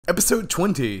Episode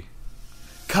 20.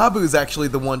 Kabu's actually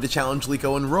the one to challenge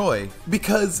Liko and Roy,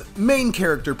 because main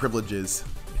character privileges.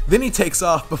 Then he takes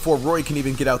off before Roy can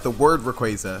even get out the word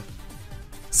Rayquaza.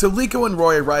 So Liko and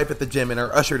Roy arrive at the gym and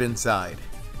are ushered inside.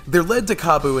 They're led to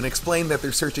Kabu and explain that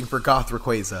they're searching for Goth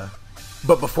Rayquaza.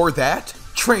 But before that,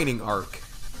 training arc.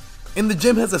 And the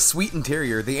gym has a sweet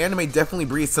interior, the anime definitely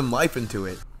breathes some life into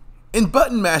it. And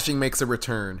button mashing makes a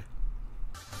return.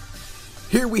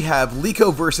 Here we have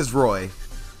Liko versus Roy.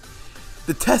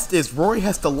 The test is Roy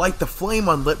has to light the flame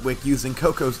on Litwick using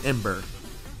Coco's Ember.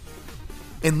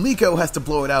 And Liko has to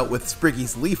blow it out with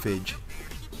Spriggy's Leafage.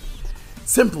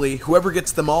 Simply, whoever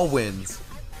gets them all wins.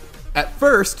 At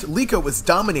first, Liko was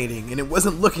dominating and it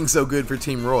wasn't looking so good for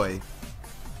Team Roy.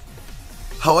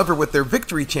 However, with their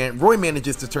victory chant, Roy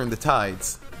manages to turn the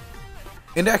tides.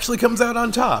 And actually comes out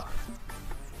on top.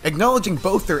 Acknowledging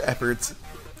both their efforts,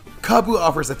 Kabu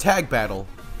offers a tag battle.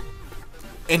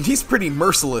 And he's pretty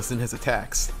merciless in his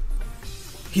attacks.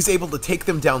 He's able to take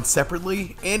them down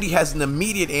separately, and he has an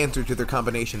immediate answer to their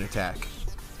combination attack.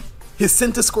 His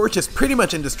Scorch is pretty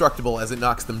much indestructible as it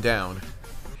knocks them down.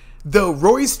 Though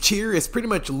Roy's cheer is pretty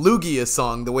much Lugia's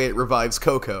song the way it revives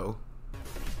Coco.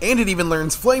 And it even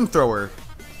learns Flamethrower.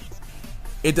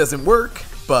 It doesn't work,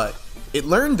 but it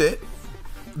learned it.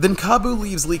 Then Kabu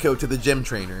leaves Liko to the gym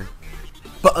trainer.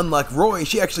 But unlike Roy,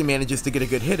 she actually manages to get a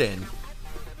good hit in.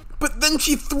 But then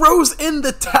she throws in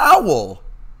the towel!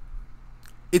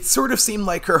 It sort of seemed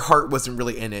like her heart wasn't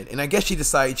really in it, and I guess she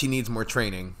decided she needs more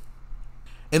training.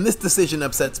 And this decision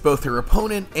upsets both her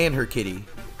opponent and her kitty.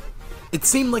 It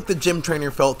seemed like the gym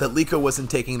trainer felt that Liko wasn't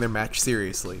taking their match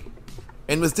seriously,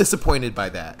 and was disappointed by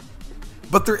that.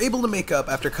 But they're able to make up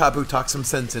after Kabu talks some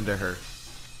sense into her.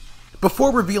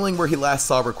 Before revealing where he last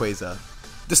saw Rayquaza,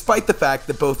 despite the fact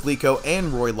that both Liko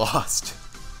and Roy lost.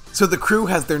 So the crew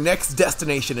has their next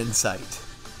destination in sight.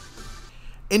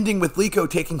 Ending with Liko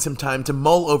taking some time to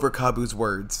mull over Kabu's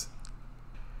words,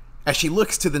 as she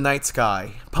looks to the night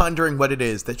sky, pondering what it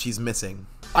is that she's missing.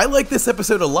 I like this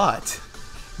episode a lot,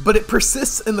 but it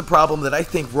persists in the problem that I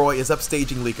think Roy is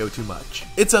upstaging Liko too much.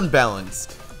 It's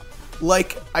unbalanced.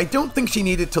 Like, I don't think she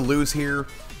needed to lose here,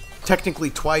 technically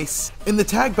twice, and the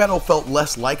tag battle felt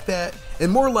less like that,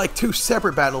 and more like two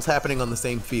separate battles happening on the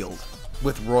same field,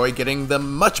 with Roy getting the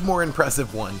much more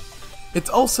impressive one. It's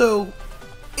also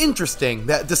interesting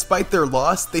that despite their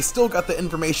loss, they still got the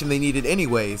information they needed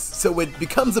anyways, so it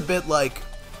becomes a bit like,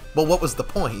 well, what was the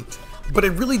point? But I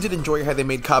really did enjoy how they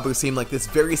made Kabu seem like this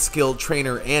very skilled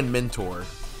trainer and mentor.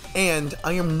 And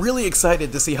I am really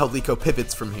excited to see how Liko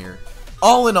pivots from here.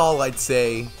 All in all, I'd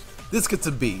say, this gets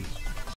a B.